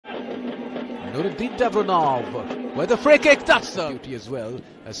NURIDDIN Davronov with a free kick. That's the duty as well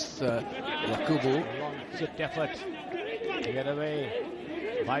as Yakubu. Long shift effort to get away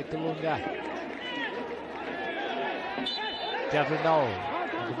by Tulunga. Davronov,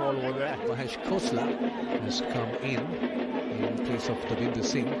 the ball over there. Mahesh Khosla has come in place of Davinder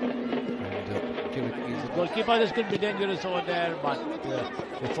Singh. The goalkeeper, this could be dangerous over there, but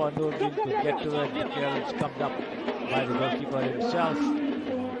before NURIDDIN could get to it, the clearance comes up by the goalkeeper himself.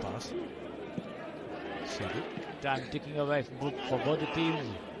 Pass. Time ticking away for both the teams.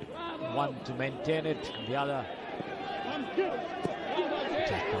 One to maintain it, the other.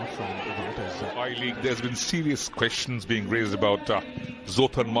 I-League, there's been serious questions being raised about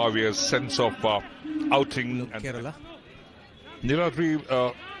Zothan Mavia's sense of outing. And Kerala.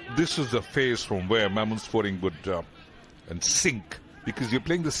 Niladri, this is the phase from where Mammon Sporting would and sink, because you're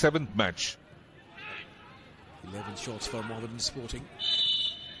playing the 7th match. 11 shots for Mohammedan Sporting.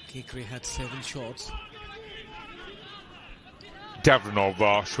 Kekri had 7 shots.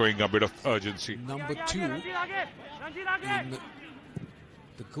 Davronov showing a bit of urgency. Number 2 in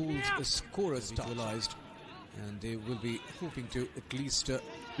the goals scorers realized, and they will be hoping to at least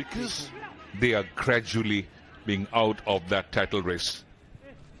because they are gradually being out of that title race.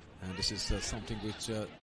 and this is something which